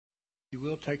You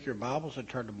will take your Bibles and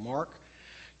turn to Mark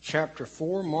chapter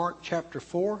 4. Mark chapter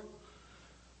 4.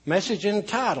 Message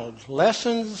entitled,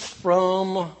 Lessons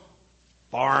from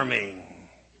Farming.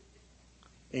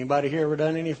 Anybody here ever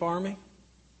done any farming?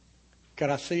 Could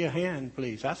I see a hand,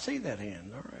 please? I see that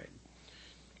hand. All right.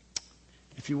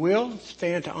 If you will,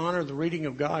 stand to honor the reading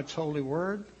of God's holy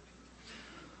word.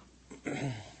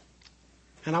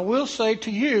 And I will say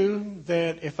to you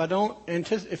that if I don't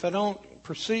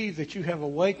perceive that you have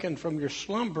awakened from your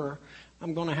slumber,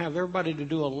 I'm going to have everybody to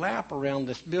do a lap around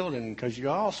this building because you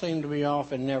all seem to be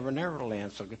off in Never Never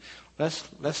Land. So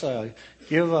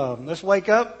let's wake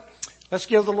up. Let's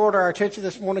give the Lord our attention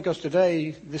this morning because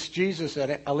today this Jesus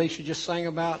that Alicia just sang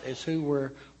about is who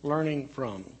we're learning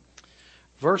from.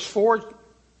 Chapter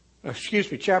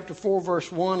 4,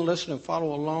 verse 1. Listen and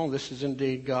follow along. This is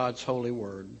indeed God's holy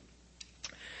word.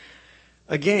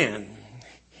 Again,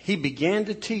 he began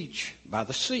to teach by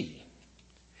the sea,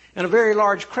 and a very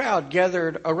large crowd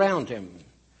gathered around him.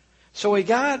 So he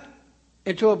got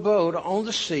into a boat on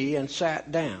the sea and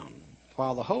sat down,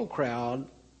 while the whole crowd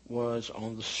was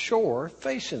on the shore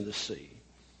facing the sea.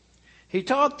 He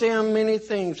taught them many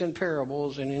things in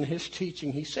parables, and in his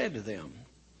teaching he said to them,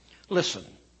 "Listen,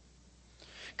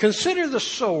 consider the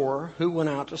sower who went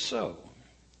out to sow.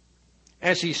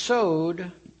 As he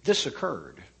sowed, this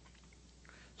occurred.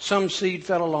 Some seed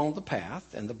fell along the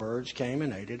path, and the birds came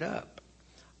and ate it up.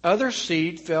 Other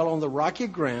seed fell on the rocky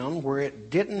ground where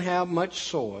it didn't have much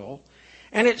soil,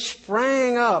 and it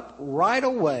sprang up right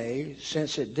away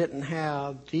since it didn't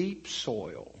have deep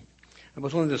soil.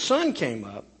 But when the sun came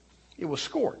up, it was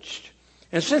scorched,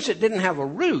 and since it didn't have a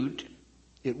root,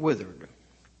 it withered.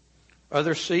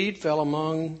 Other seed fell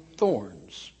among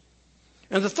thorns,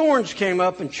 and the thorns came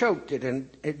up and choked it,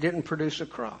 and it didn't produce a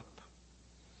crop.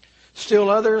 Still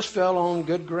others fell on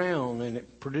good ground, and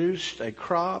it produced a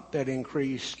crop that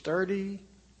increased 30,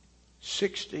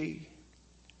 60,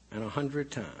 and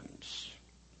 100 times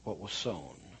what was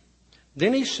sown."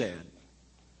 Then he said,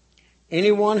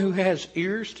 "Anyone who has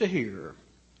ears to hear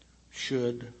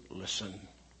should listen."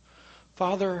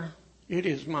 Father, it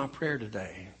is my prayer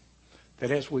today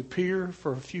that as we peer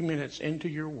for a few minutes into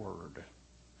your word,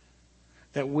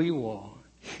 that we will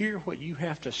hear what you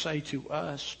have to say to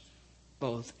us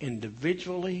both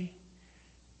individually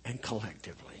and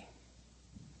collectively.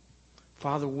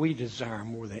 Father, we desire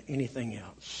more than anything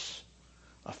else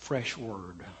a fresh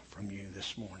word from you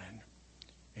this morning.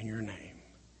 In your name,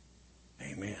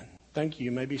 amen. Thank you.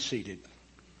 You may be seated.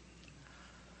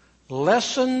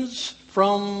 Lessons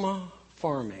from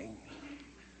farming.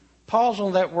 Pause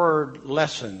on that word,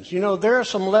 lessons. You know, there are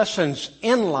some lessons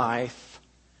in life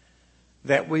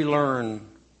that we learn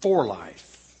for life.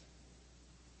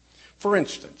 For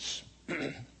instance,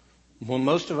 when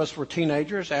most of us were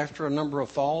teenagers, after a number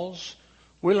of falls,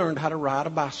 we learned how to ride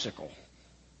a bicycle.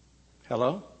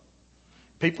 Hello?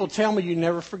 People tell me you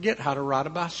never forget how to ride a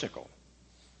bicycle.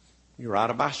 You ride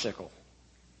a bicycle.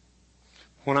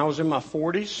 When I was in my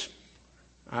 40s,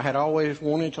 I had always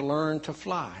wanted to learn to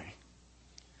fly.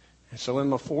 And so in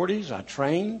my 40s, I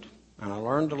trained and I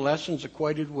learned the lessons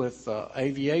equated with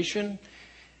aviation,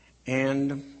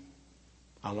 and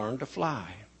I learned to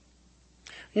fly.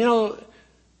 You know,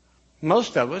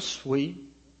 most of us, we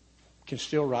can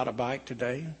still ride a bike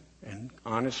today. And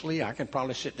honestly, I can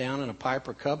probably sit down in a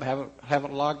Piper Cub.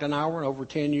 Haven't logged an hour in over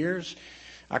 10 years.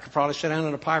 I could probably sit down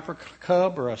in a Piper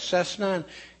Cub or a Cessna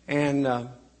and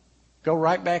go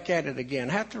right back at it again.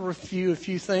 I have to review a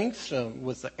few things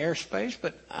with the airspace,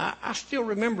 but I still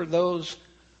remember those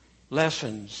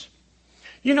lessons.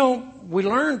 You know, we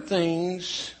learn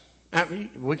things.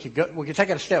 We could take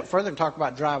it a step further and talk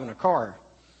about driving a car.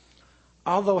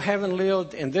 Although having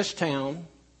lived in this town,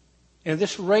 in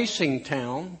this racing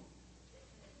town,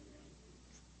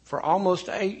 for almost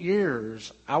 8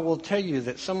 years, I will tell you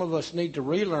that some of us need to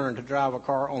relearn to drive a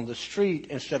car on the street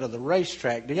instead of the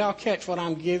racetrack. Do y'all catch what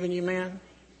I'm giving you, man?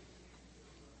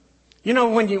 You know,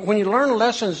 when you learn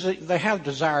lessons, they have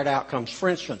desired outcomes. For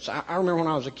instance, I remember when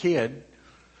I was a kid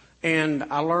and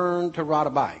I learned to ride a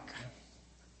bike.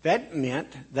 That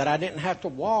meant that I didn't have to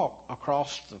walk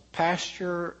across the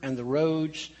pasture and the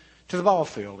roads to the ball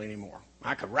field anymore.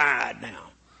 I could ride now.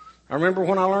 I remember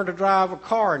when I learned to drive a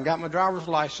car and got my driver's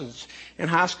license in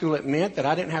high school, it meant that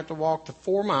I didn't have to walk the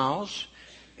 4 miles.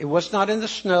 It was not in the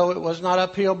snow. It was not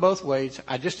uphill both ways.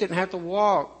 I just didn't have to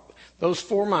walk those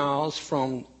 4 miles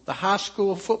from the high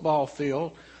school football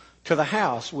field to the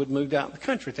house. We'd moved out in the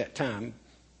country at that time.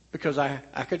 Because I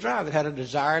could drive. It had a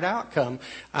desired outcome.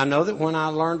 I know that when I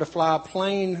learned to fly a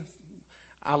plane,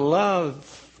 I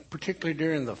love, particularly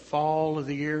during the fall of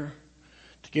the year,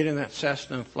 to get in that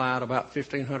Cessna and fly at about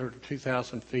 1,500 or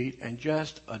 2,000 feet and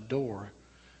just adore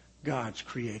God's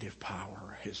creative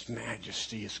power, His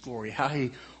majesty, His glory, how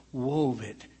He wove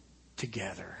it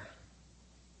together.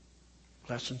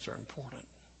 Lessons are important.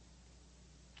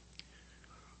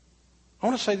 I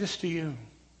want to say this to you.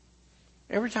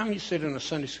 Every time you sit in a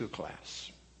Sunday school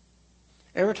class,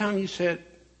 every time you sit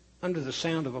under the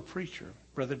sound of a preacher,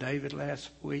 Brother David last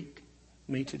week,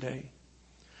 me today,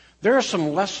 there are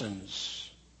some lessons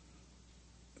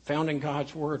found in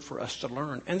God's Word for us to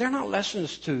learn. And they're not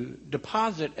lessons to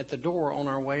deposit at the door on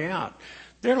our way out.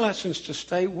 They're lessons to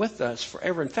stay with us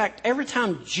forever. In fact, every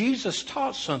time Jesus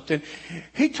taught something,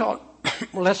 He taught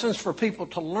lessons for people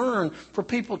to learn, for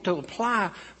people to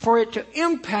apply, for it to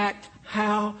impact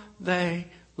how they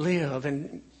live.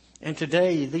 And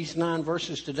today, these 9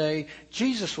 verses today,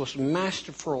 Jesus was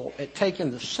masterful at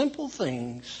taking the simple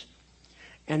things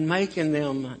and making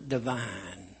them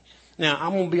divine. Now,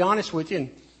 I'm going to be honest with you,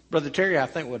 and Brother Terry, I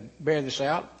think, would bear this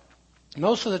out.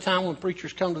 Most of the time when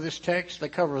preachers come to this text, they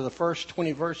cover the first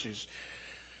 20 verses.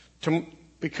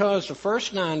 Because the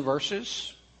first 9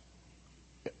 verses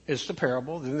is the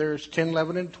parable. Then there's 10,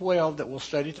 11, and 12 that we'll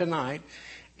study tonight.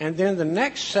 And then the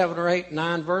next 7 or 8,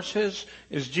 9 verses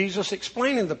is Jesus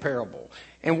explaining the parable.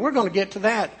 And we're going to get to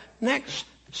that next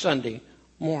Sunday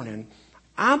morning.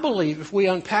 I believe if we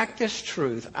unpack this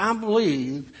truth, I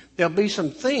believe there'll be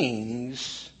some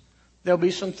things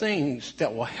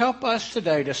that will help us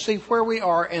today to see where we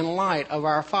are in light of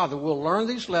our Father. We'll learn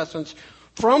these lessons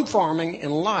from farming in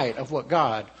light of what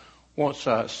God wants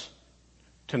us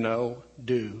to know,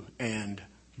 do, and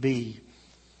be.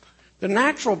 The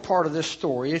natural part of this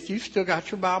story, if you've still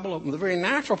got your Bible open, the very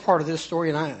natural part of this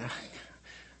story, and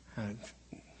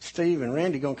Steve and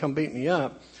Randy are going to come beat me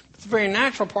up, but the very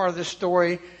natural part of this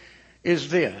story is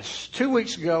this. 2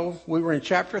 weeks ago, we were in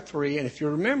chapter 3, and if you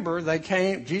remember,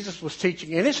 Jesus was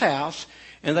teaching in his house,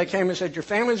 and they came and said, your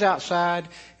family's outside,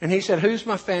 and he said, who's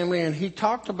my family? And he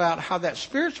talked about how that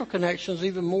spiritual connection is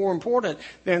even more important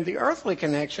than the earthly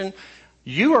connection.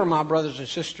 You are my brothers and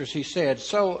sisters, he said.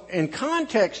 So in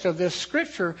context of this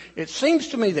scripture, it seems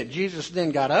to me that Jesus then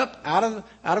got up out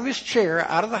of his chair,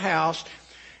 out of the house,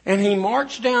 and he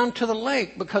marched down to the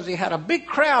lake because he had a big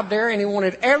crowd there and he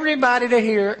wanted everybody to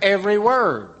hear every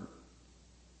word.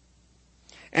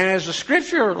 And as the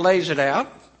scripture lays it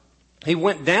out, he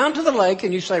went down to the lake,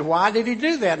 and you say, why did he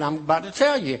do that? And I'm about to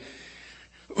tell you.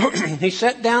 He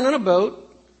sat down in a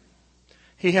boat.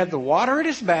 He had the water at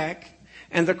his back,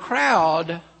 and the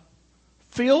crowd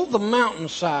filled the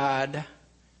mountainside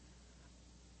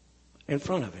in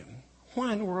front of him.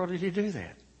 Why in the world did he do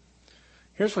that?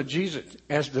 Here's what Jesus,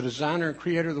 as the designer and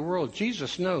creator of the world,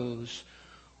 Jesus knows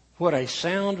what a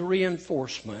sound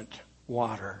reinforcement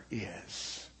water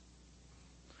is.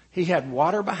 He had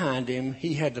water behind him.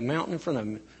 He had the mountain in front of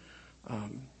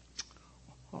him.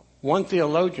 One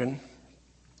theologian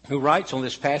who writes on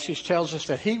this passage tells us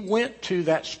that he went to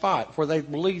that spot where they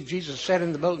believed Jesus sat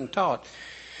in the boat and taught.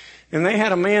 And they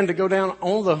had a man to go down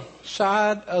on the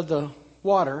side of the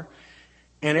water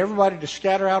and everybody to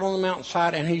scatter out on the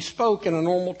mountainside, and he spoke in a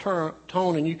normal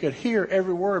tone, and you could hear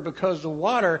every word because the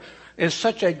water is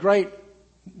such a great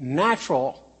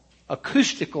natural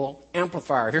acoustical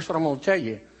amplifier. Here's what I'm going to tell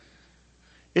you.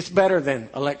 It's better than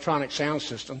electronic sound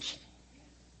systems.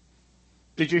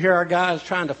 Did you hear our guys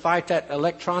trying to fight that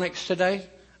electronics today?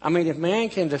 I mean, if man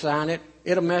can design it,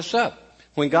 it'll mess up.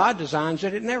 When God designs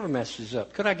it, it never messes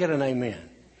up. Could I get an amen?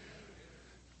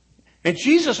 And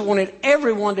Jesus wanted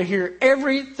everyone to hear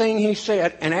everything he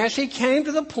said. And as he came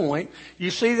to the point, you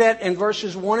see that in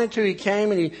verses 1 and 2, he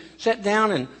came and he sat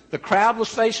down and the crowd was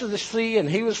facing the sea and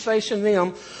he was facing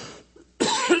them.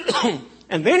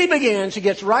 And then he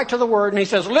gets right to the word and he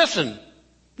says, listen,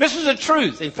 this is the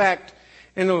truth. In fact,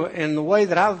 in the way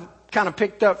that I've kind of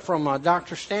picked up from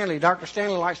Dr. Stanley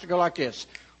likes to go like this.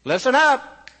 Listen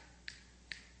up.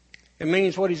 It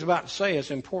means what he's about to say is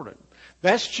important.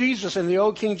 That's Jesus in the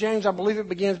old King James. I believe it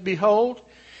begins, behold.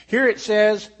 Here it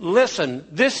says, listen,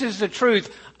 this is the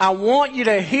truth. I want you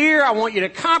to hear. I want you to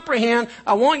comprehend.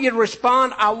 I want you to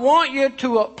respond. I want you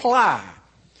to apply.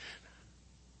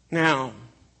 Now,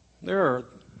 there are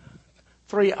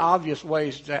three obvious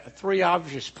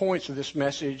points of this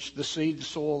message: the seed, the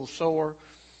soil, the sower.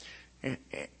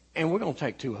 And we're going to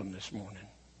take 2 of them this morning.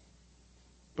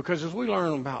 Because as we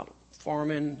learn about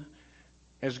farming,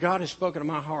 as God has spoken to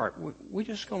my heart, we'll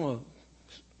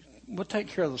take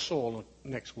care of the soil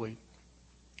next week.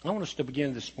 I want us to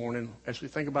begin this morning, as we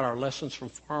think about our lessons from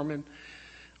farming,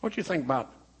 I want you to think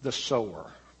about the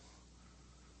sower.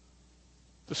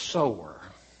 The sower.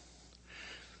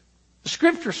 The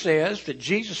scripture says that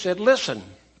Jesus said, listen,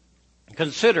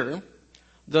 Consider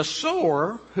the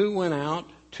sower who went out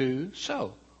to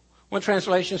sow. One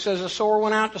translation says the sower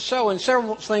went out to sow, and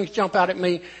several things jump out at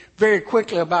me very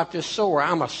quickly about this sower.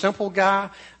 I'm a simple guy.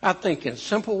 I think in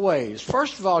simple ways.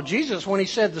 First of all, Jesus, when he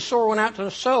said the sower went out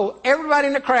to sow, everybody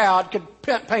in the crowd could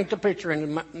paint the picture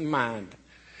in mind.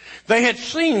 They had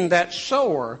seen that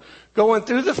sower going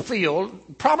through the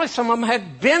field. Probably some of them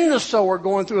had been the sower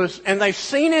going through it, and they've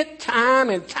seen it time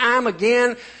and time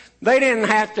again. They didn't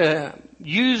have to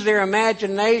use their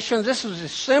imagination. This was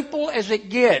as simple as it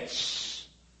gets.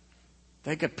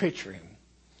 They could picture him.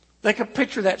 They could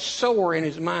picture that sower in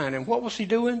his mind. And what was he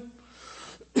doing?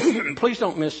 Please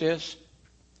don't miss this.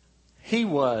 He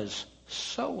was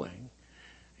sowing.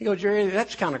 You go, Jerry,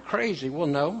 that's kind of crazy. Well,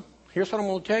 no. Here's what I'm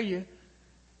going to tell you.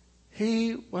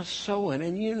 He was sowing.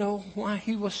 And you know why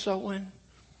he was sowing?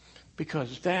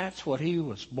 Because that's what he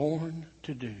was born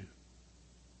to do.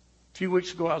 A few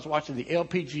weeks ago, I was watching the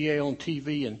LPGA on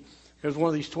TV, and there was one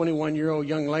of these 21-year-old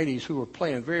young ladies who were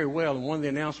playing very well, and one of the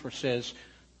announcers says,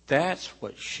 that's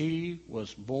what she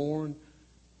was born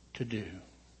to do.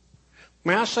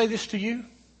 May I say this to you?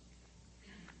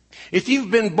 If you've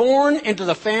been born into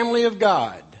the family of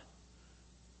God,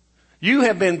 you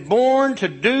have been born to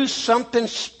do something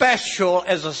special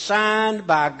as assigned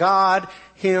by God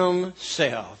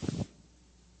Himself.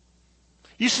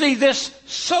 You see, this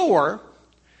sower,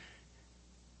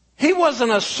 he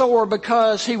wasn't a sower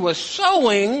because he was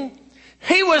sowing.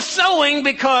 He was sowing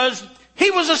because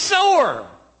he was a sower.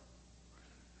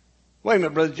 Wait a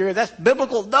minute, Brother Jerry, that's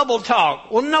biblical double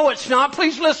talk. Well, no, it's not.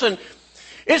 Please listen.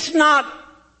 It's not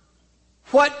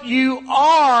what you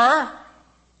are.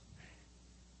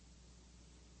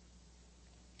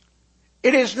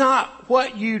 It is not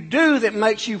what you do that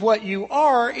makes you what you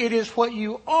are. It is what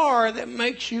you are that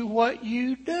makes you what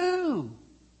you do.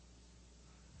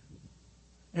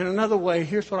 In another way,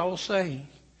 here's what I will say.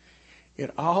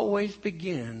 It always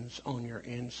begins on your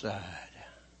inside.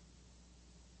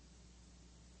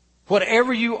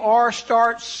 Whatever you are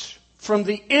starts from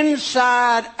the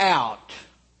inside out.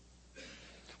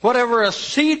 Whatever a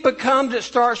seed becomes, it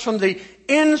starts from the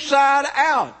inside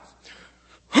out.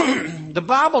 The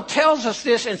Bible tells us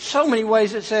this in so many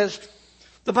ways. It says,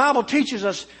 the Bible teaches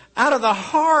us, out of the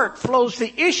heart flows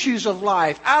the issues of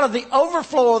life. Out of the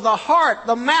overflow of the heart,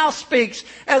 the mouth speaks.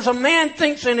 As a man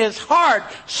thinks in his heart,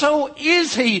 so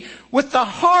is he. With the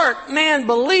heart, man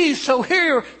believes. So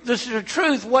here, this is the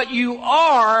truth. What you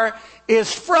are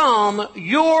is from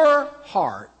your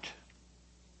heart.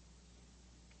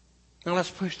 Now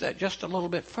let's push that just a little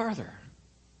bit further.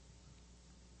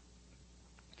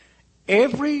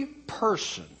 Every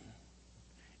person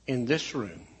in this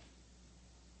room,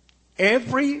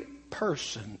 every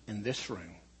person in this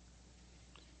room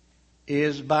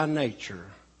is by nature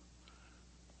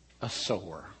a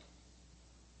sower.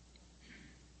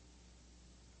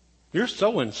 You're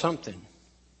sowing something.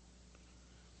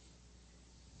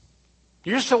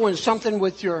 You're sowing something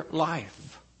with your life.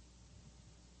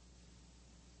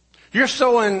 You're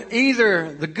sowing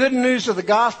either the good news of the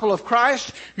gospel of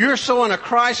Christ, you're sowing a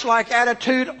Christ-like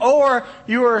attitude, or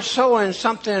you are sowing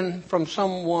something from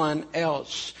someone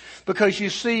else. Because you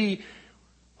see,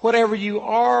 whatever you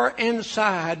are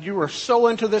inside, you are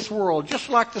sowing to this world. Just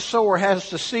like the sower has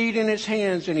the seed in his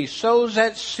hands and he sows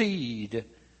that seed,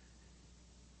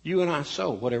 you and I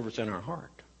sow whatever's in our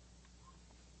heart.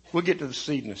 We'll get to the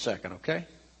seed in a second, okay?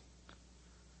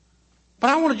 But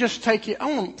I want to just take you,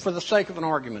 for the sake of an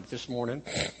argument this morning,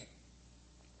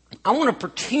 I want to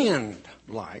pretend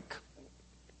like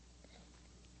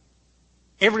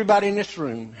everybody in this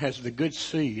room has the good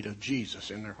seed of Jesus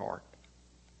in their heart.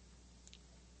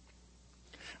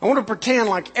 I want to pretend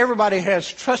like everybody has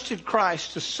trusted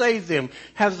Christ to save them,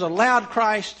 has allowed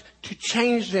Christ to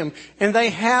change them, and they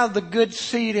have the good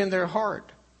seed in their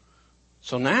heart.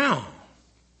 So now,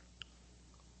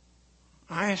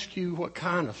 I ask you, what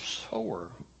kind of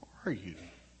sower are you?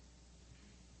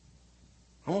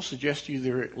 I'm going to suggest to you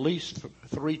there are at least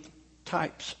three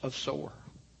types of sower.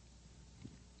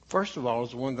 First of all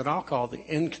is the one that I'll call the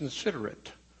inconsiderate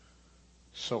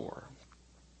sower.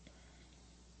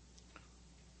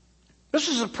 This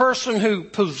is a person who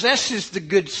possesses the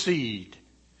good seed.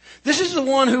 This is the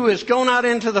one who has gone out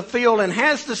into the field and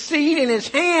has the seed in his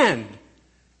hand.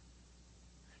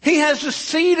 He has the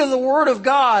seed of the Word of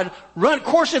God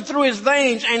coursing through his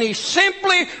veins, and he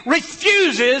simply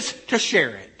refuses to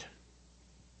share it.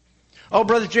 Oh,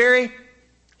 Brother Jerry,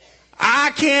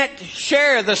 I can't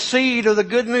share the seed of the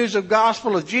good news of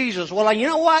gospel of Jesus. Well, you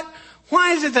know what?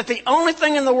 Why is it that the only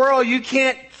thing in the world you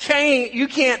can't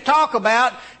talk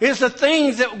about is the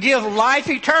things that give life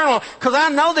eternal? Because I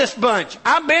know this bunch.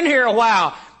 I've been here a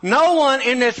while. no one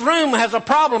in this room has a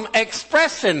problem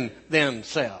expressing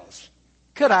themselves.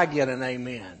 Could I get an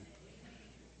amen?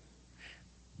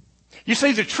 You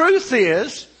see, the truth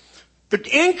is, the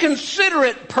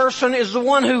inconsiderate person is the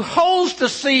one who holds the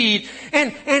seed,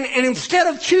 and instead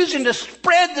of choosing to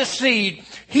spread the seed,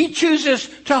 he chooses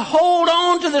to hold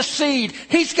on to the seed.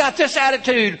 He's got this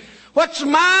attitude: what's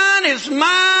mine is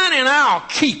mine, and I'll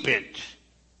keep it.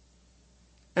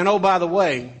 And oh, by the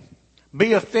way,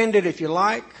 be offended if you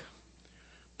like,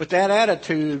 but that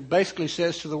attitude basically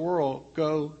says to the world,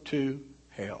 go to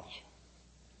hell.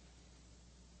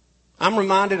 I'm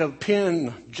reminded of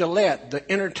Penn Jillette,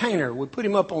 the entertainer. We put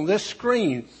him up on this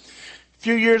screen a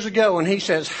few years ago, and he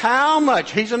says, how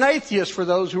much, he's an atheist for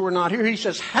those who are not here, he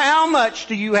says, how much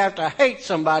do you have to hate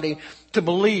somebody to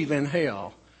believe in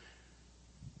hell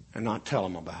and not tell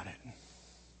them about it?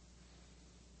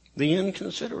 The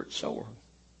inconsiderate sower.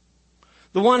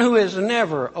 The one who has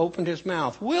never opened his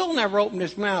mouth, will never open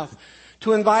his mouth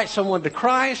to invite someone to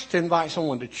Christ, to invite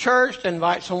someone to church, to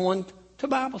invite someone to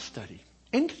Bible study.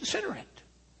 Inconsiderate.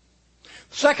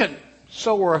 Second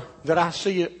sower that I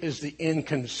see is the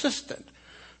inconsistent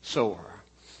sower.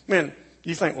 Man,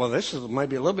 you think, well, this is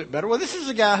maybe a little bit better. Well, this is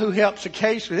a guy who helps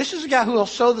occasionally. This is a guy who will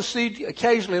sow the seed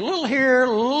occasionally, a little here,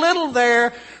 a little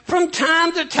there. From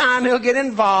time to time, he'll get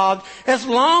involved as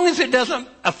long as it doesn't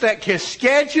affect his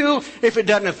schedule, if it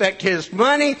doesn't affect his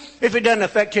money, if it doesn't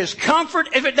affect his comfort,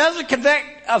 if it doesn't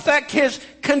affect his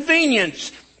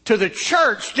convenience. To the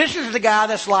church, this is the guy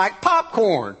that's like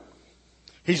popcorn.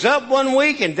 He's up one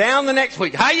week and down the next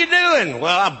week. How you doing?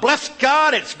 Well, I bless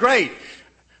God, it's great.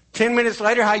 10 minutes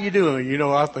later, how you doing? You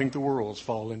know, I think the world's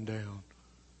falling down.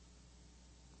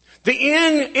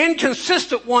 The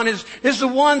inconsistent one is the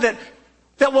one that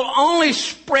will only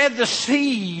spread the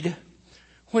seed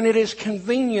when it is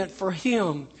convenient for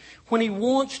him, when he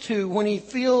wants to, when he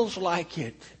feels like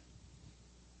it.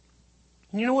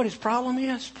 And you know what his problem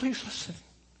is? Please listen.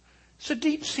 It's a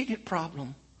deep-seated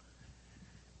problem.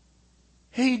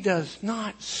 He does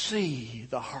not see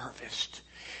the harvest.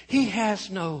 He has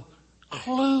no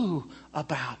clue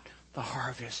about the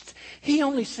harvest. He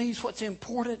only sees what's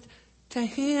important to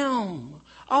him.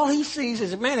 All he sees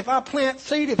is, man, if I plant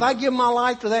seed, if I give my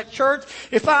life to that church,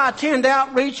 if I attend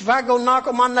outreach, if I go knock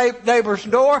on my neighbor's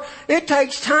door, it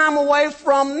takes time away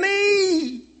from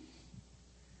me.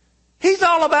 He's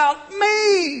all about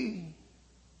me.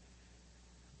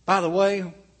 By the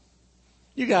way,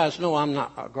 you guys know I'm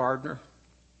not a gardener.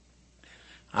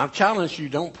 I've challenged you,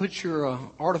 don't put your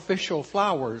artificial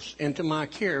flowers into my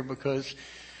care, because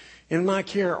in my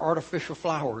care, artificial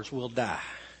flowers will die.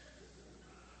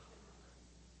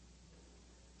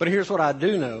 But here's what I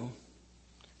do know.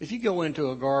 If you go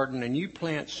into a garden and you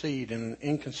plant seed in an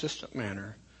inconsistent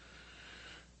manner,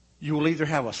 you will either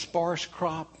have a sparse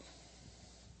crop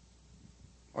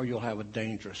or you'll have a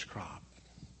dangerous crop.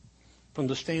 From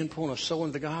the standpoint of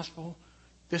sowing the gospel,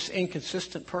 this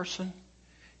inconsistent person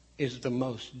is the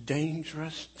most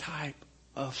dangerous type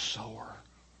of sower.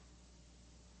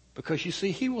 Because you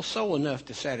see, he will sow enough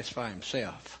to satisfy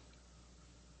himself,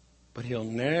 but he'll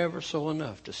never sow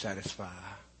enough to satisfy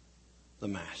the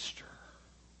master.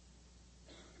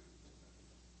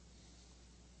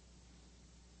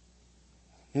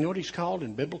 You know what he's called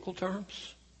in biblical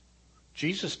terms?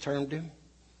 Jesus termed him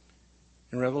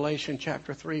in Revelation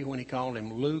chapter 3 when he called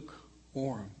him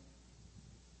lukewarm.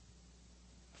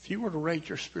 If you were to rate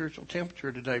your spiritual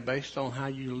temperature today based on how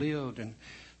you lived and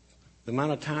the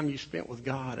amount of time you spent with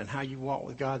God and how you walked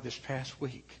with God this past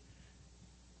week,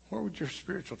 where would your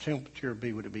spiritual temperature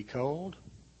be? Would it be cold,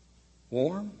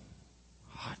 warm,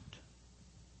 hot?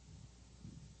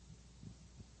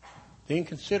 The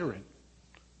inconsiderate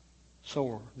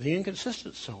sower, the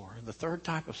inconsistent sower, the third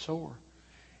type of sower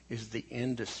is the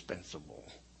indispensable.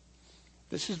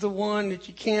 This is the one that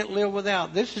you can't live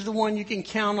without. This is the one you can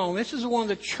count on. This is the one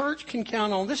the church can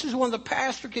count on. This is the one the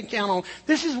pastor can count on.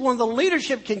 This is the one the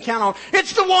leadership can count on.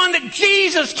 It's the one that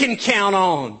Jesus can count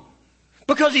on.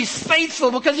 Because he's faithful,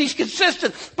 because he's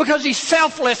consistent, because he's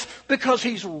selfless, because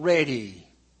he's ready.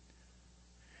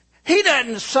 He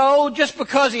doesn't sow just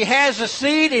because he has the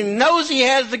seed and knows he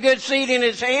has the good seed in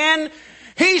his hand.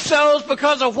 He sows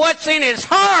because of what's in his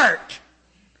heart.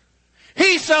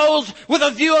 He sows with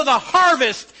a view of the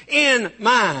harvest in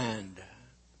mind.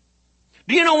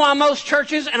 Do you know why most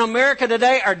churches in America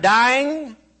today are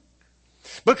dying?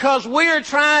 Because we are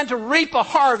trying to reap a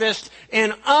harvest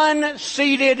in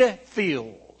unseeded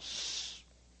fields.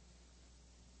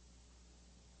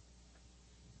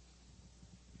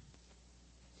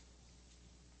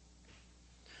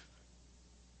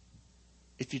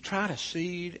 If you try to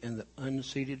seed in the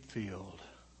unseeded field,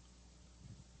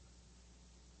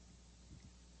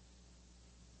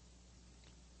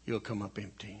 you'll come up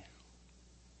empty.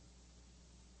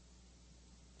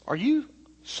 Are you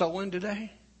sowing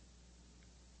today?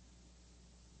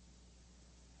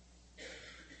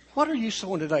 What are you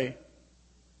sowing today?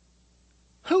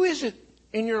 Who is it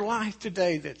in your life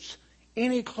today that's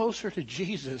any closer to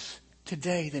Jesus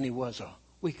today than he was a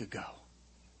week ago?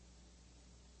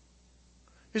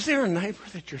 Is there a neighbor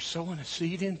that you're sowing a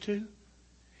seed into?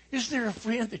 Is there a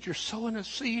friend that you're sowing a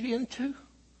seed into?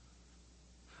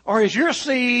 Or is your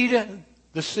seed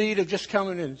the seed of just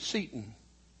coming and seating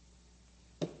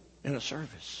in a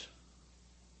service?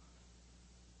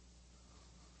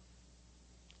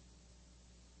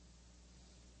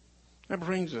 That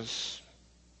brings us,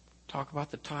 talk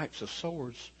about the types of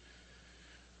sowers.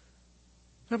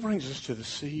 That brings us to the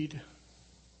seed.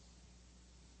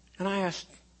 And I asked,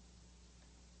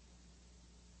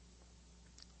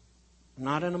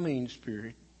 not in a mean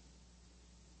spirit,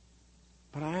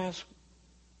 but I asked,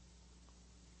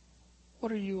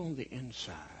 what are you on the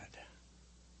inside?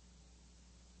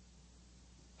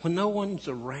 When no one's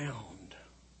around,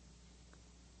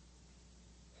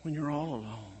 when you're all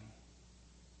alone.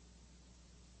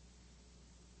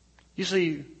 You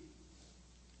see,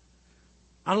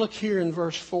 I look here in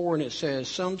verse 4 and it says,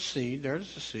 some seed,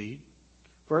 there's the seed.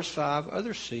 Verse 5,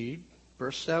 other seed.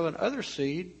 Verse 7, other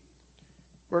seed.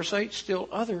 Verse 8, still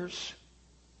others.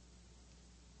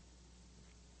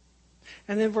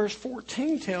 And then verse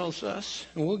 14 tells us,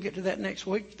 and we'll get to that next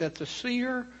week, that the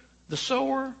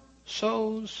sower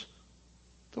sows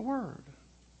the word.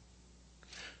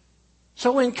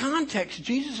 So in context,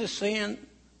 Jesus is saying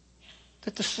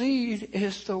that the seed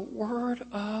is the word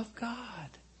of God.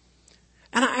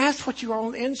 And I ask what you are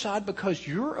on the inside because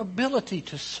your ability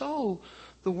to sow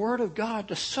the word of God,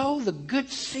 to sow the good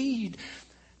seed,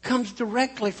 comes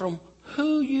directly from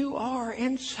who you are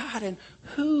inside and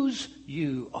whose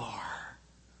you are.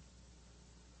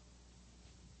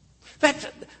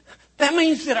 That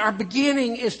means that our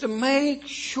beginning is to make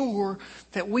sure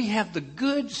that we have the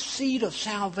good seed of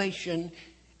salvation,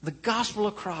 the gospel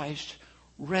of Christ,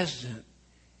 resident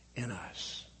in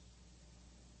us.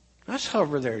 Let's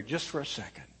hover there just for a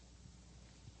second.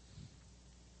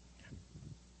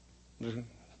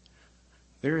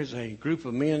 There is a group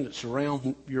of men that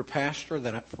surround your pastor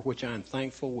for which I am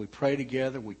thankful. We pray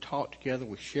together, we talk together,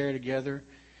 we share together.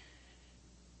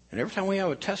 And every time we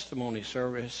have a testimony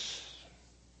service,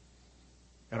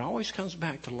 it always comes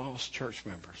back to lost church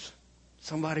members.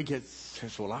 Somebody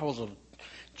says, well,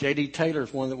 J.D.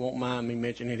 Taylor's one that won't mind me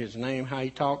mentioning his name, how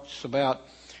he talks about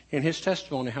in his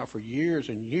testimony how for years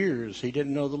and years he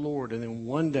didn't know the Lord, and then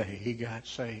one day he got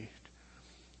saved.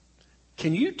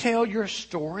 Can you tell your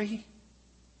story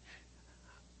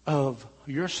of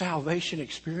your salvation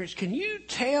experience? Can you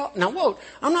tell? Now, whoa,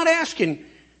 I'm not asking,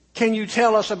 can you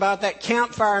tell us about that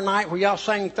campfire night where y'all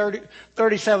sang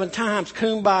 37 times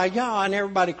Kumbaya and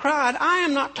everybody cried? I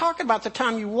am not talking about the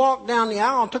time you walked down the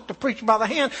aisle and took the preacher by the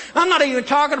hand. I'm not even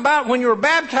talking about when you were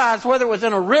baptized, whether it was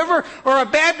in a river or a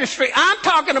baptistry. I'm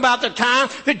talking about the time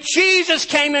that Jesus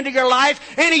came into your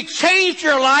life and he changed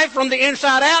your life from the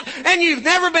inside out, and you've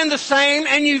never been the same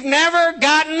and you've never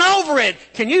gotten over it.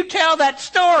 Can you tell that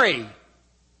story?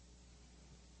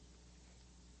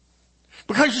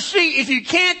 Because you see, if you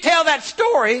can't tell that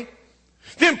story,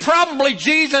 then probably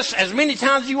Jesus, as many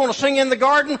times as you want to sing in the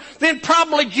garden, then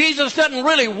probably Jesus doesn't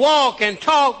really walk and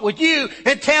talk with you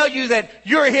and tell you that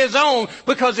you're his own.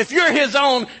 Because if you're his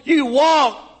own, you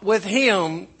walk with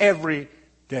him every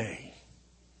day.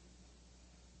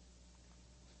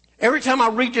 Every time I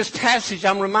read this passage,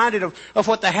 I'm reminded of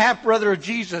what the half-brother of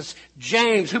Jesus,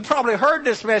 James, who probably heard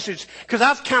this message, because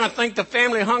I kind of think the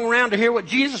family hung around to hear what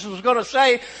Jesus was going to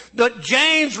say, that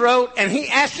James wrote, and he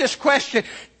asked this question.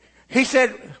 He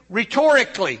said,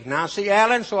 rhetorically. Now, see,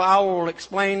 Alan, so I will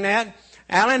explain that.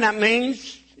 Alan, that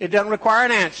means it doesn't require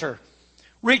an answer.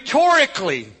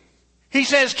 Rhetorically, he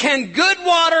says, can good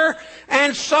water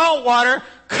and salt water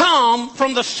come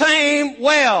from the same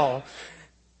well?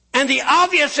 And the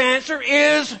obvious answer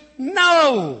is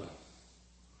no.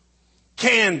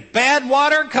 Can bad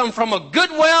water come from a good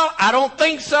well? I don't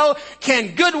think so.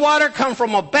 Can good water come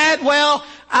from a bad well?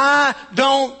 I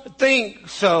don't think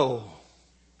so.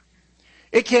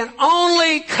 It can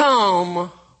only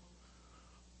come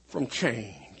from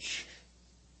change.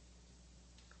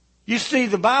 You see,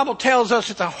 the Bible tells us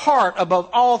that the heart above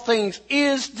all things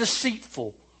is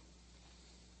deceitful.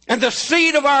 And the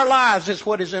seed of our lives is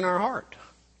what is in our heart.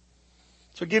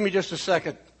 So give me just a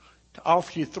second to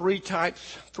offer you three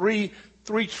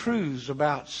truths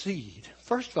about seed.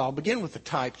 First of all, begin with the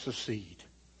types of seed.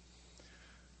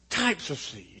 Types of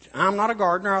seed. I'm not a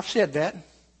gardener, I've said that.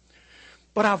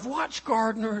 But I've watched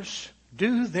gardeners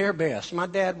do their best. My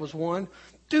dad was one.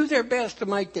 Do their best to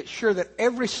make sure that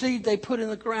every seed they put in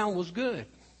the ground was good.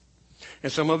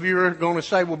 And some of you are going to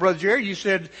say, well, Brother Jerry, you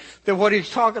said that what he's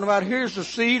talking about here is the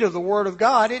seed of the Word of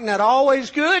God. Isn't that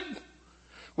always good?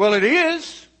 Well, it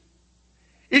is.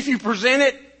 If you present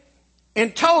it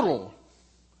in total.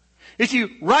 If you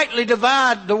rightly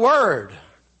divide the Word.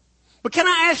 But can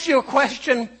I ask you a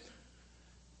question?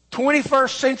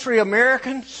 21st century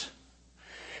Americans,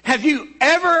 have you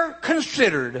ever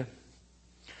considered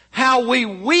how we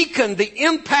weaken the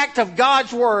impact of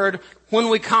God's Word when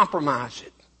we compromise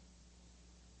it?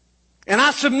 And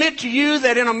I submit to you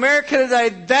that in America today,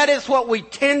 that is what we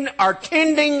are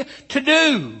tending to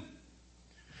do.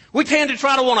 We tend to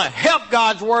try to want to help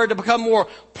God's Word to become more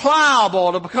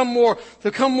pliable, to become more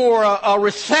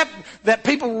receptive, that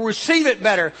people will receive it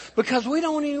better, because we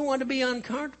don't even want to be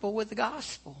uncomfortable with the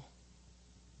gospel.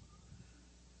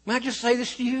 May I just say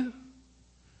this to you?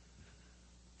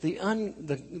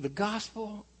 The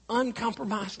gospel,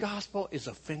 uncompromised gospel, is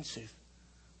offensive.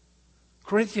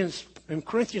 In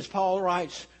Corinthians, Paul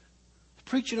writes, the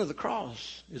preaching of the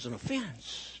cross is an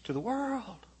offense to the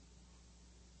world.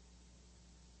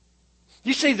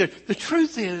 You see, the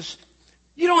truth is,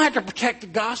 you don't have to protect the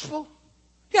gospel.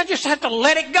 You just have to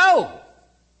let it go.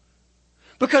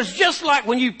 Because just like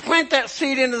when you plant that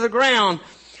seed into the ground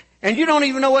and you don't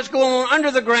even know what's going on under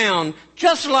the ground,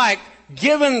 just like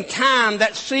given time,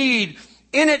 that seed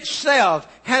in itself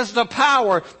has the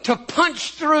power to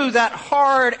punch through that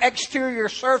hard exterior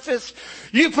surface.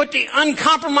 You put the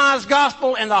uncompromised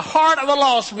gospel in the heart of a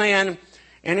lost man,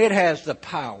 and it has the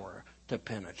power to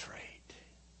penetrate.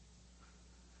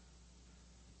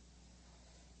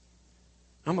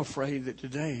 I'm afraid that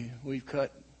today we've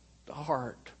cut the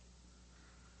heart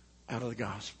out of the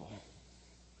gospel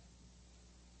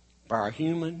by our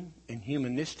human and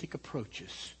humanistic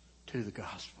approaches to the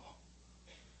gospel.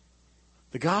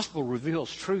 The gospel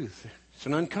reveals truth. It's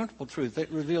an uncomfortable truth.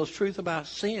 It reveals truth about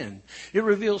sin. It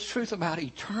reveals truth about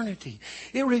eternity.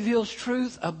 It reveals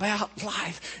truth about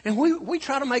life. And we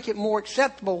try to make it more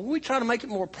acceptable. We try to make it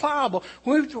more pliable.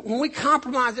 When we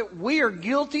compromise it, we are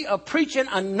guilty of preaching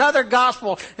another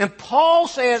gospel. And Paul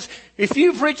says, if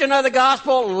you preach another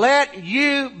gospel, let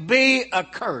you be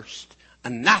accursed.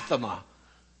 Anathema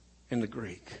in the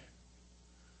Greek.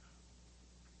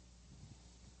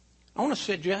 I want to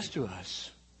suggest to us,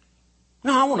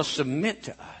 I want to submit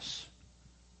to us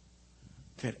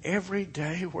that every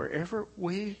day, wherever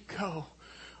we go,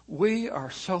 we are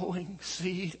sowing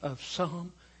seed of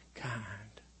some kind.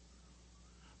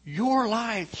 Your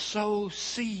life sows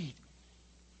seed.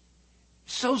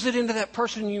 Sows it into that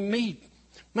person you meet.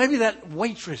 Maybe that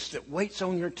waitress that waits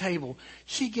on your table,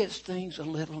 she gets things a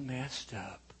little messed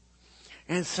up.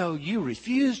 And so you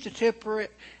refuse to tip her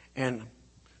and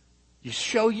you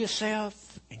show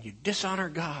yourself and you dishonor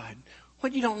God.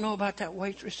 What you don't know about that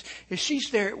waitress is she's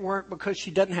there at work because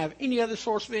she doesn't have any other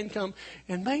source of income.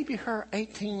 And maybe her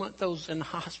 18-month-old's in the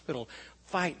hospital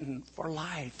fighting for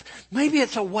life. Maybe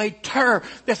it's a waiter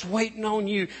that's waiting on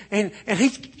you. And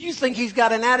you think he's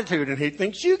got an attitude. And he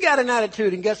thinks you got an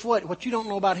attitude. And guess what? What you don't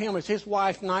know about him is his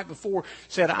wife the night before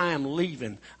said, I am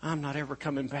leaving. I'm not ever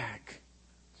coming back.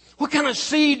 What kind of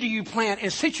seed do you plant in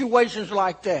situations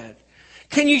like that?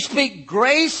 Can you speak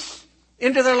grace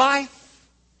into their life?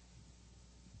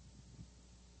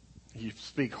 You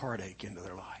speak heartache into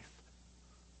their life.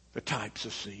 The types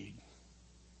of seed.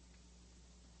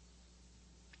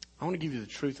 I want to give you the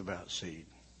truth about seed.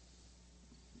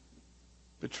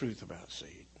 The truth about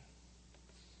seed.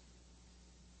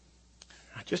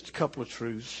 Just a couple of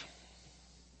truths.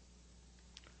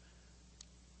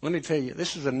 Let me tell you,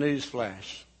 this is a news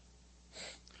flash.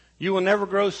 You will never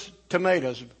grow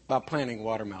tomatoes by planting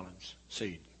watermelons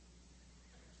seed.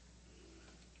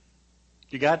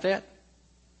 You got that?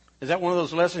 Is that one of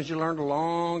those lessons you learned a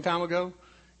long time ago?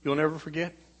 You'll never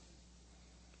forget?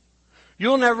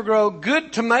 You'll never grow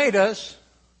good tomatoes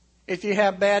if you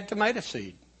have bad tomato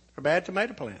seed or bad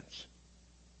tomato plants.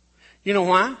 You know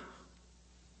why?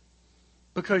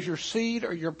 Because your seed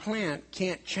or your plant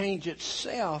can't change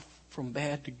itself from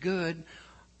bad to good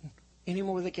any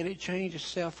more than it change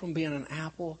itself from being an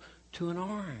apple to an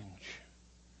orange.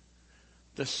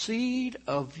 The seed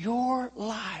of your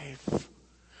life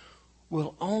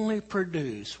will only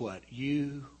produce what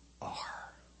you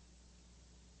are.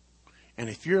 And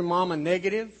if you're mama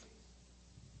negative,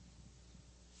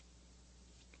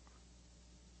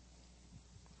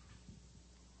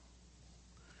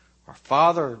 or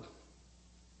father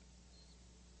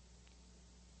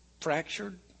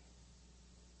fractured,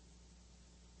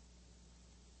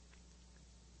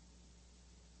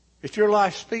 if your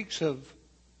life speaks of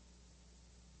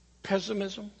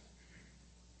pessimism,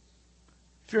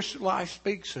 if your life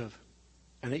speaks of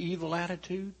an evil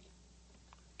attitude,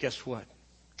 guess what?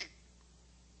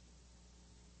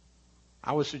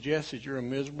 I would suggest that you're a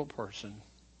miserable person.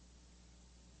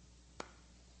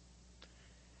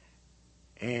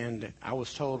 And I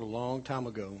was told a long time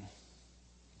ago,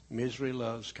 misery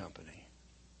loves company.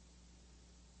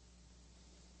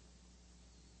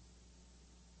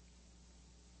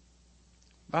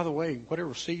 By the way,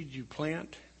 whatever seed you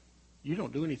plant, you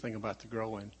don't do anything about the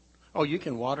growing. Oh, you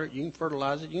can water it, you can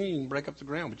fertilize it, you can even break up the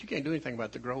ground, but you can't do anything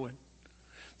about the growing.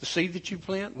 The seed that you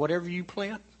plant, whatever you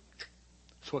plant,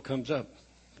 that's what comes up.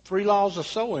 3 laws of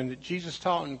sowing that Jesus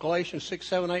taught in Galatians 6,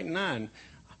 7, 8, and 9.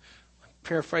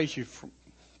 Paraphrase you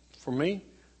for me.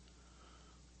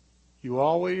 You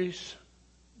always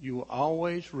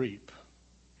reap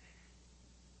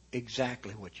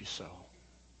exactly what you sow.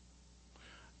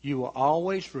 You will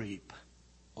always reap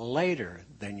later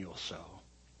than you'll sow.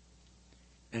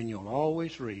 And you'll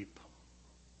always reap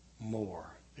more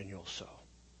than you'll sow.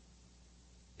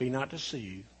 Be not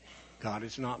deceived. God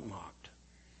is not mocked.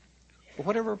 But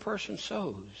whatever a person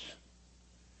sows,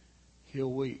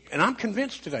 he'll reap. And I'm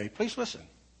convinced today, please listen.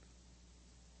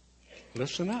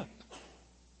 Listen up.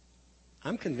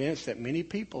 I'm convinced that many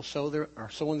people are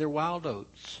sowing their wild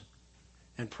oats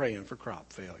and praying for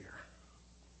crop failure.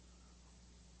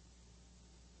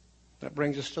 That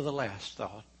brings us to the last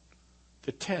thought.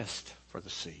 The test for the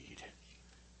seed.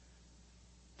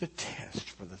 The test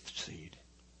for the seed.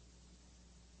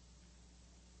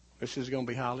 This is going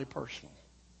to be highly personal.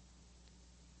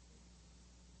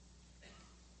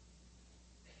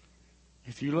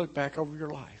 If you look back over your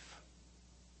life,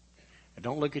 and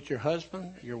don't look at your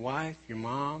husband, your wife, your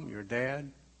mom, your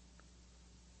dad.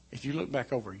 If you look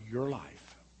back over your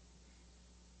life,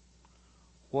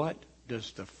 what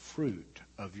does the fruit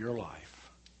of your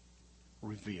life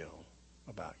reveal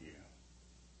about you?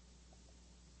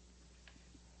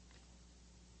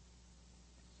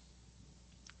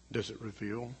 Does it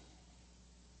reveal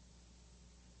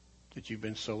that you've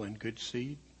been sowing good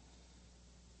seed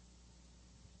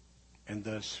and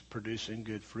thus producing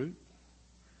good fruit?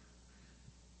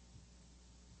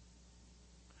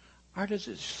 Or does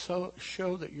it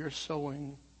show that you're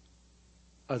sowing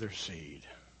other seed?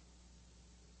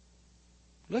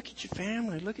 Look at your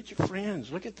family. Look at your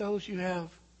friends. Look at those you have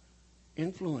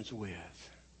influence with.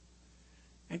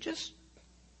 And just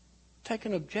take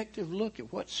an objective look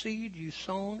at what seed you've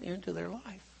sown into their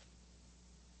life.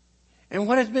 And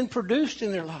what has been produced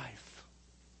in their life.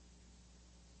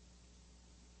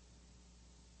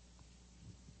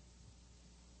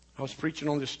 I was preaching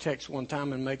on this text one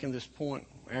time and making this point.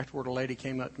 Afterward, a lady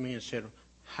came up to me and said,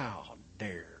 "How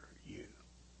dare you?"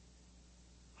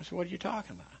 I said, "What are you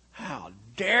talking about? How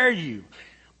dare you?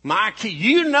 My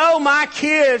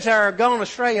kids are going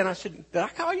astray." And I said, "Did I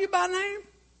call you by name?"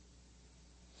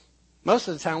 Most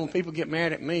of the time when people get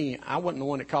mad at me, I wasn't the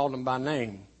one that called them by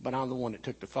name, but I'm the one that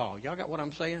took the fall. Y'all got what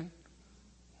I'm saying?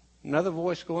 Another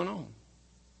voice going on.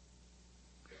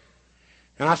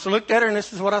 And I looked at her and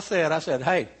this is what I said. I said,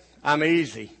 "Hey, I'm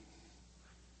easy."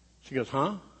 She goes,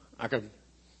 "Huh?" I go,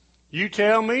 "You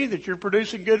tell me that you're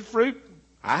producing good fruit,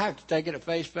 I have to take it at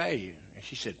face value." And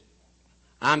she said,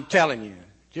 "I'm telling you."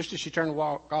 Just as she turned to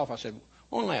walk off, I said,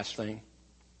 "One last thing."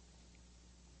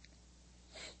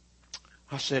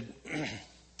 I said,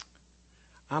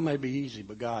 "I may be easy,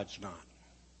 but God's not.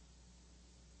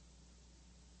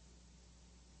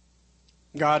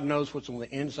 God knows what's on the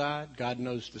inside. God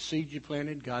knows the seed you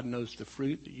planted. God knows the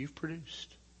fruit that you've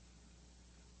produced.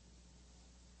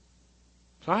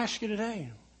 So I ask you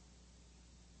today,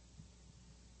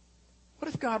 what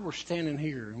if God were standing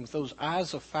here and with those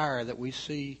eyes of fire that we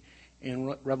see in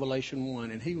Revelation 1,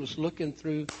 and he was looking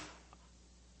through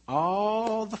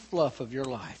all the fluff of your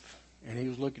life, and he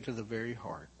was looking to the very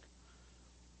heart?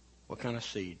 What kind of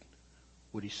seed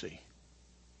would he see?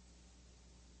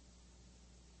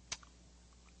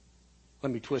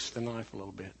 Let me twist the knife a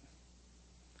little bit.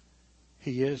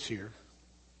 He is here.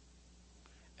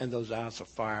 And those eyes of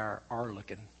fire are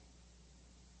looking.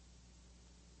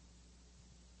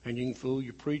 And you can fool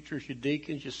your preachers, your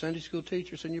deacons, your Sunday school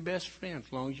teachers, and your best friends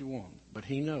as long as you want. But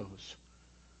he knows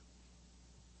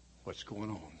what's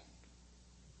going on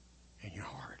in your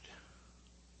heart.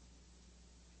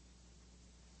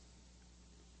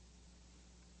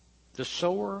 The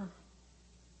sower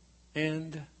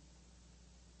and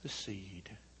the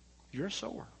seed. You're a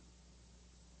sower.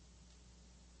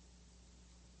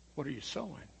 What are you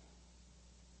sowing?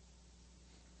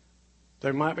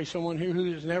 There might be someone here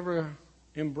who has never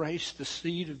embraced the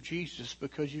seed of Jesus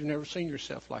because you've never seen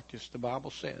yourself like this, the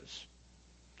Bible says.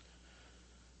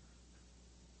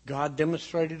 God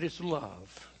demonstrated his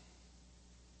love.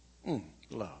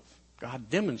 Love. God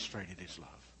demonstrated his love.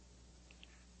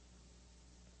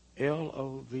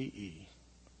 L-O-V-E.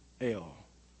 L.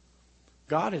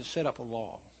 God has set up a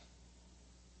law.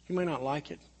 You may not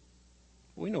like it.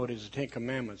 We know it is the Ten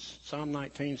Commandments. Psalm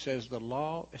 19 says the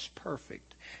law is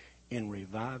perfect in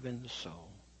reviving the soul.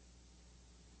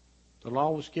 The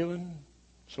law was given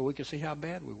so we could see how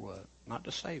bad we were, not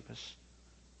to save us.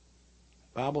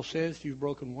 The Bible says if you've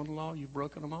broken one law, you've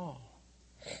broken them all.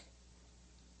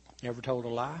 Ever told a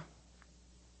lie?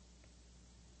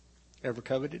 Ever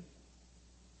coveted?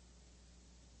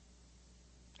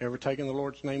 Ever taken the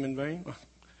Lord's name in vain?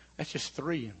 That's just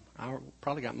 3. I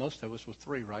probably got most of us with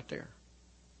 3 right there.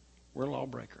 We're a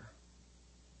lawbreaker.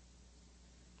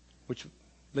 Which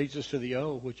leads us to the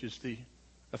O, which is the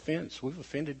offense. We've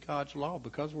offended God's law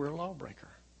because we're a lawbreaker.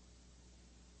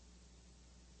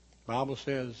 The Bible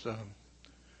says,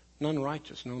 none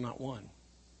righteous, no, not one.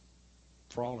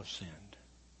 For all have sinned.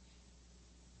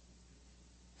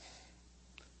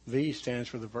 V stands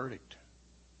for the verdict.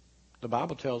 The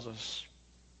Bible tells us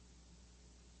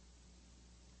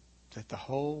that the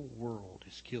whole world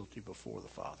is guilty before the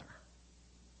Father.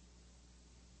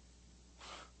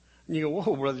 And you go,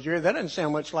 whoa, Brother Jerry, that doesn't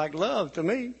sound much like love to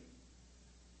me.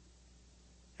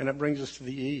 And that brings us to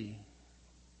the E.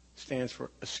 It stands for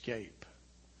escape.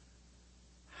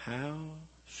 How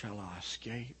shall I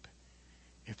escape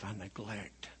if I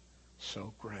neglect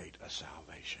so great a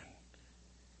salvation?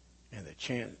 And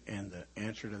the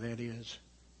answer to that is,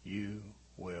 you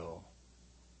will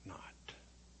not.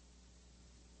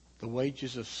 The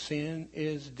wages of sin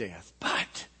is death,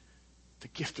 but the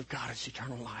gift of God is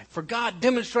eternal life. For God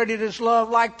demonstrated his love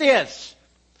like this.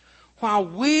 While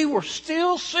we were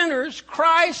still sinners,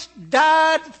 Christ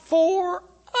died for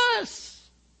us.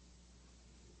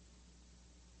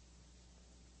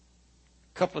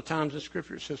 A couple of times in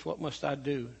Scripture it says, what must I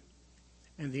do?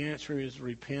 And the answer is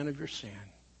repent of your sin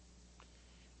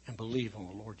and believe on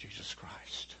the Lord Jesus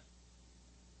Christ.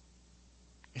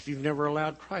 If you've never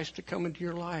allowed Christ to come into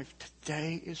your life,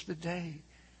 today is the day.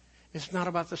 It's not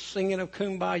about the singing of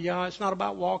Kumbaya. It's not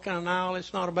about walking an aisle.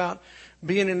 It's not about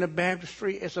being in the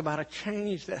baptistry. It's about a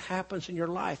change that happens in your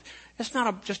life. It's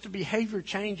not just a behavior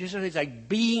change. It's a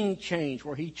being change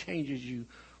where he changes you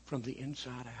from the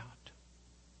inside out.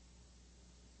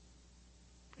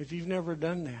 If you've never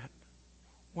done that,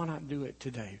 why not do it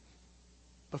today?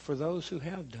 But for those who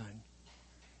have done,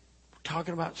 we're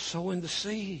talking about sowing the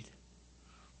seed.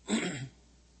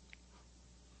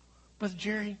 Brother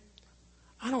Jerry,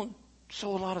 I don't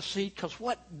sow a lot of seed because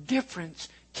what difference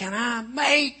can I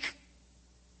make?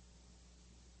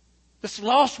 This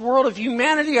lost world of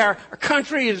humanity, our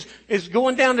country is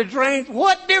going down the drain.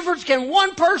 What difference can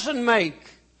one person make?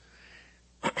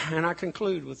 And I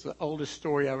conclude with the oldest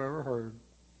story I've ever heard.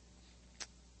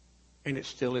 And it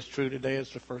still is true today as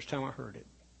the first time I heard it.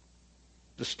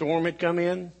 The storm had come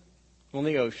in on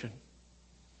the ocean,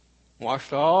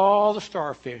 washed all the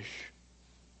starfish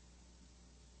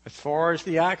as far as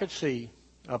the eye could see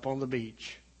up on the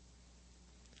beach.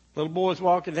 Little boys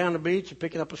walking down the beach and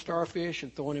picking up a starfish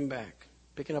and throwing him back.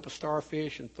 Picking up a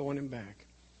starfish and throwing him back.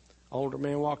 Older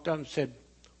man walked up and said,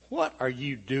 "What are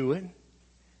you doing?"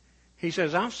 He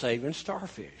says, "I'm saving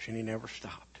starfish." And he never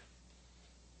stopped.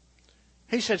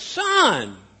 He said,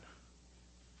 "Son,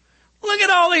 look at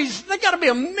all these. There got to be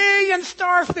 1 million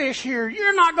starfish here.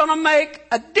 You're not going to make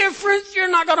a difference.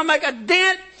 You're not going to make a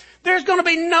dent. There's going to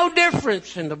be no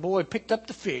difference." And the boy picked up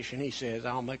the fish and he says,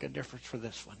 "I'll make a difference for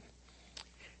this one."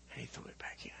 And he threw it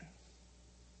back in.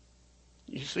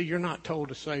 You see, you're not told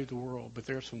to save the world, but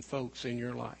there's some folks in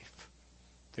your life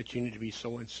that you need to be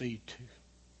sowing seed to,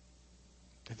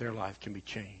 that their life can be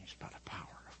changed by the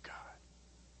power of God.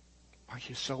 Are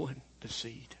you sowing the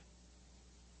seed?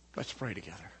 Let's pray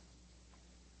together.